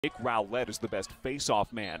Rowlett is the best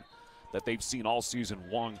face-off man that they've seen all season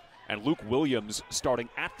long, and Luke Williams starting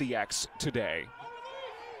at the X today.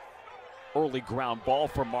 Early ground ball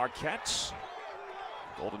for Marquette.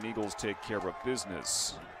 Golden Eagles take care of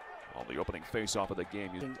business on the opening face-off of the game.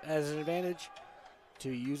 As an advantage to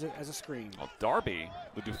use it as a screen. Well, Darby,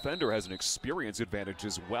 the defender, has an experience advantage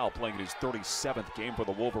as well, playing in his 37th game for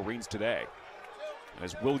the Wolverines today.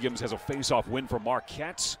 As Williams has a face-off win for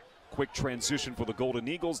Marquette. Quick transition for the Golden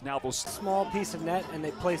Eagles. Now those small piece of net, and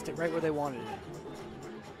they placed it right where they wanted it.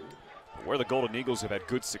 Where the Golden Eagles have had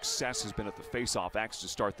good success has been at the face-off X to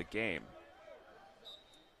start the game.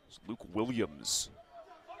 Luke Williams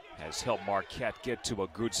has helped Marquette get to a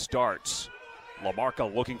good start.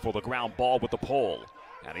 LaMarca looking for the ground ball with the pole,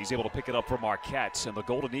 and he's able to pick it up for Marquette, and the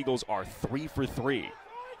Golden Eagles are 3 for 3.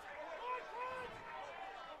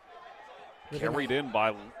 Carried in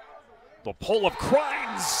by the pull of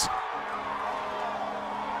Crines.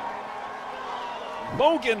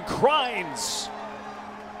 Logan Crines.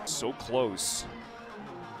 So close.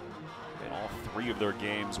 In all 3 of their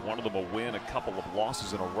games, one of them a win, a couple of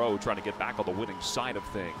losses in a row, trying to get back on the winning side of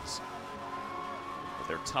things. But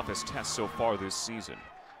their toughest test so far this season.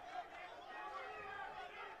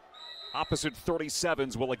 Opposite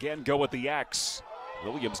 37s will again go at the X.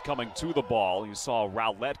 Williams coming to the ball. You saw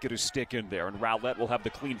Rowlett get his stick in there, and Rowlett will have the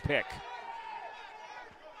clean pick.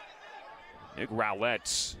 Nick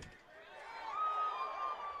Rowlett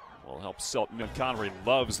will help Selton. Connery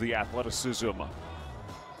loves the athleticism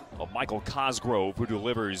of Michael Cosgrove, who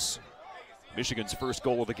delivers Michigan's first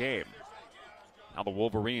goal of the game. Now the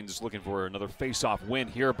Wolverines looking for another face-off win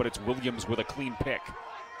here, but it's Williams with a clean pick.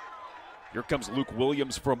 Here comes Luke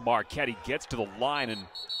Williams from Marquette. He gets to the line and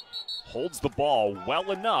holds the ball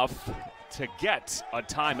well enough to get a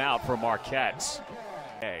timeout for Marquette.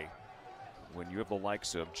 Hey, when you have the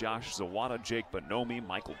likes of Josh Zawada, Jake Bonomi,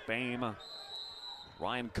 Michael Boehm,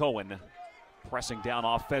 Ryan Cohen pressing down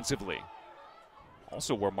offensively.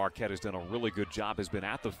 Also where Marquette has done a really good job has been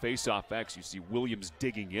at the face-off X. You see Williams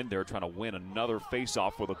digging in there trying to win another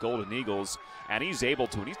face-off for the Golden Eagles, and he's able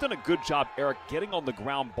to. And he's done a good job, Eric, getting on the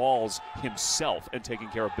ground balls himself and taking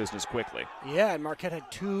care of business quickly. Yeah, and Marquette had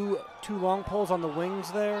two long poles on the wings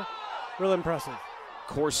there. Real impressive.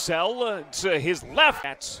 Corsell to his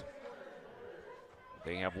left.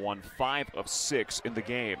 They have won 5 of 6 in the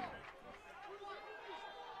game.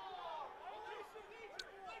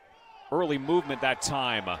 Early movement that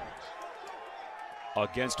time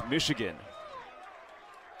against Michigan.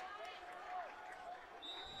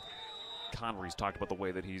 Connery's talked about the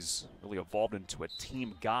way that he's really evolved into a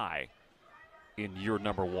team guy in year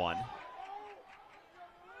number 1.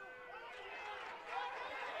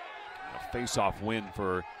 A face-off win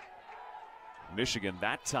for Michigan,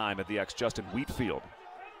 that time at the X, Justin Wheatfield.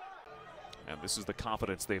 And this is the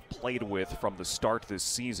confidence they've played with from the start this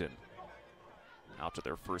season. Out to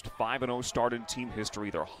their first 5-0 start in team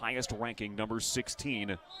history, their highest ranking, number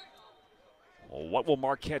 16. Well, what will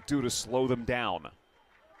Marquette do to slow them down?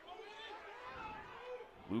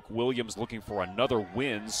 Luke Williams looking for another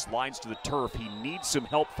win, slides to the turf. He needs some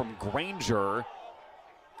help from Granger.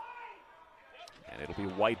 And it'll be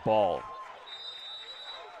white ball.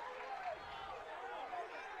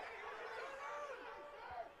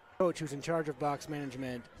 Coach who's in charge of box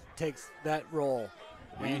management takes that role.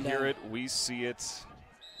 We hear it, we see it.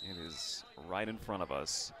 It is right in front of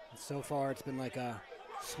us. So far, it's been like a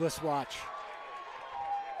Swiss watch.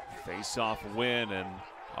 Face-off win and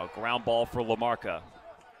a ground ball for LaMarca.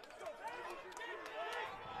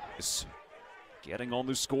 Getting on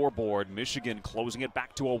the scoreboard, Michigan closing it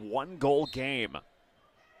back to a 1-goal game.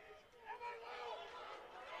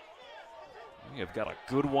 We have got a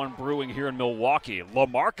good one brewing here in Milwaukee.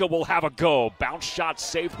 LaMarca will have a go. Bounce shot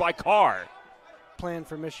saved by Carr. Plan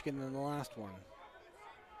for Michigan than the last one.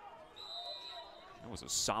 That was a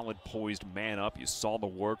solid poised man up. You saw the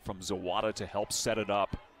work from Zawada to help set it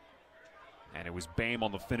up. And it was Boehm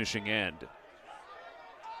on the finishing end.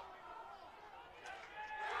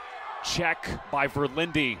 Check by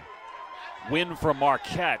Verlinde. Win from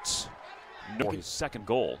Marquette. His second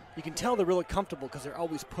goal. You can tell they're really comfortable because they're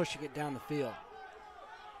always pushing it down the field.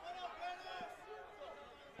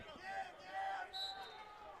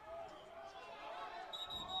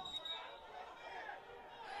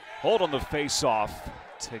 Hold on the face-off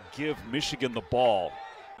to give Michigan the ball.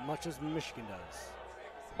 Much as Michigan does.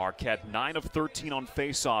 Marquette 9 of 13 on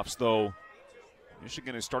face-offs, though.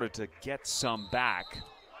 Michigan has started to get some back.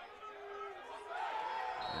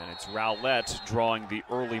 And it's Rowlett drawing the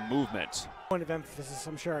early movement. Point of emphasis,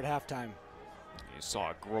 I'm sure, at halftime. You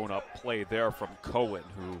saw a grown-up play there from Cohen,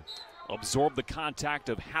 who absorbed the contact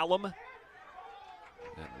of Hallam.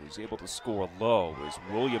 and was able to score low as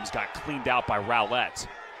Williams got cleaned out by Rowlett.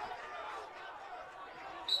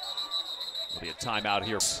 There'll be a timeout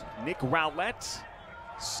here. Nick Rowlett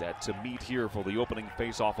set to meet here for the opening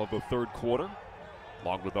face-off of the third quarter.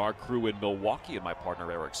 Along with our crew in Milwaukee and my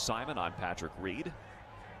partner Eric Simon, I'm Patrick Reed.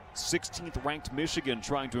 16th ranked Michigan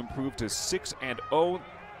trying to improve to 6-0,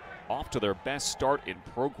 off to their best start in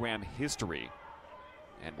program history.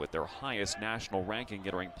 And with their highest national ranking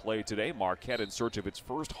entering play today, Marquette in search of its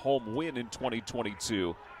first home win in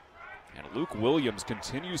 2022. And Luke Williams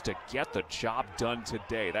continues to get the job done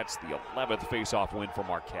today. That's the 11th face-off win for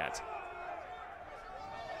Marquette.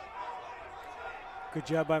 Good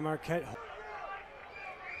job by Marquette.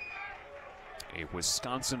 A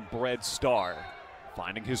Wisconsin-bred star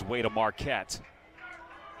finding his way to Marquette.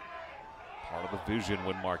 Part of the vision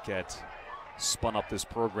when Marquette spun up this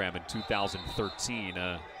program in 2013.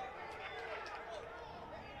 And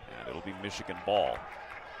it'll be Michigan ball.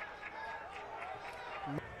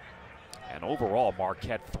 And overall,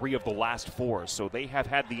 Marquette 3 of the last 4, so they have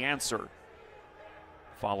had the answer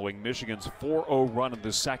following Michigan's 4-0 run in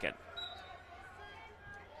the second.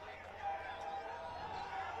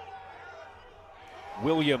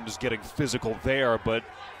 Williams getting physical there, but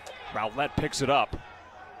Rowlett picks it up.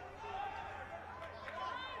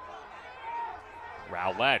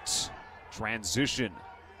 Rowlett, transition,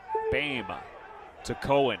 Bame to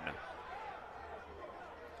Cohen.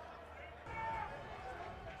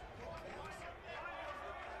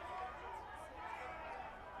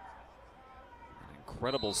 An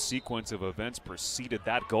incredible sequence of events preceded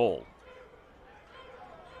that goal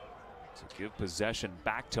to give possession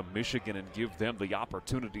back to Michigan and give them the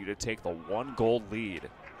opportunity to take the 1-goal lead.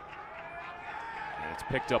 And it's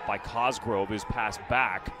picked up by Cosgrove, his pass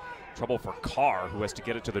back. Trouble for Carr, who has to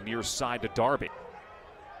get it to the near side to Darby.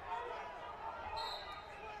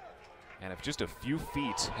 And if just a few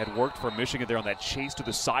feet had worked for Michigan there on that chase to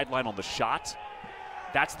the sideline on the shot,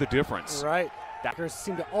 that's the difference. Right. Backers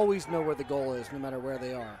seem to always know where the goal is, no matter where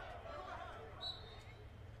they are.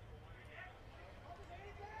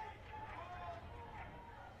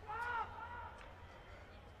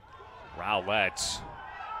 Rowlett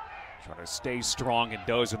trying to stay strong and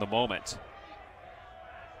does in the moment.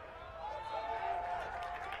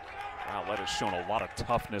 Rowlett has shown a lot of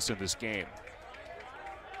toughness in this game.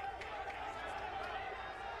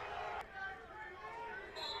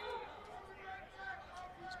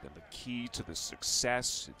 It's been the key to the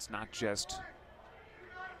success. It's not just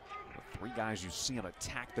the 3 guys you see on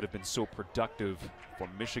attack that have been so productive for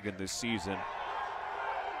Michigan this season.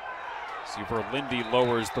 See, Verlinde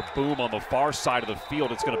lowers the boom on the far side of the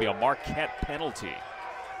field. It's going to be a Marquette penalty.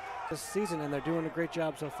 This season, and they're doing a great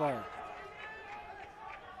job so far.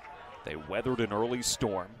 They weathered an early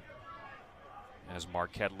storm as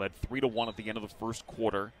Marquette led 3-1 at the end of the first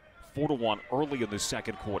quarter, 4-1 early in the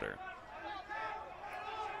second quarter.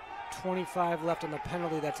 25 left on the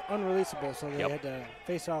penalty. That's unreleasable, so they had to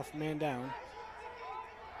face off man down.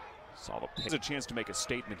 Saw the pitch. A chance to make a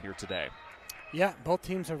statement here today. Yeah, both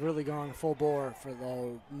teams have really gone full bore for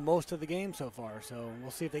most of the game so far, so we'll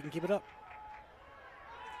see if they can keep it up.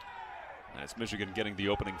 That's Michigan getting the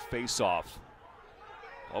opening face-off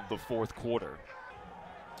of the fourth quarter.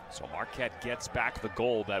 So Marquette gets back the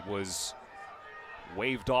goal that was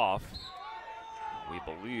waved off. We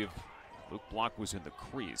believe Luke Block was in the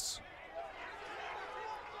crease.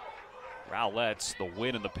 Rowlett's the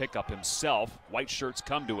win and the pickup himself. White shirts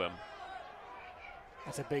come to him.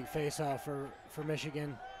 That's a big face-off for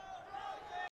Michigan.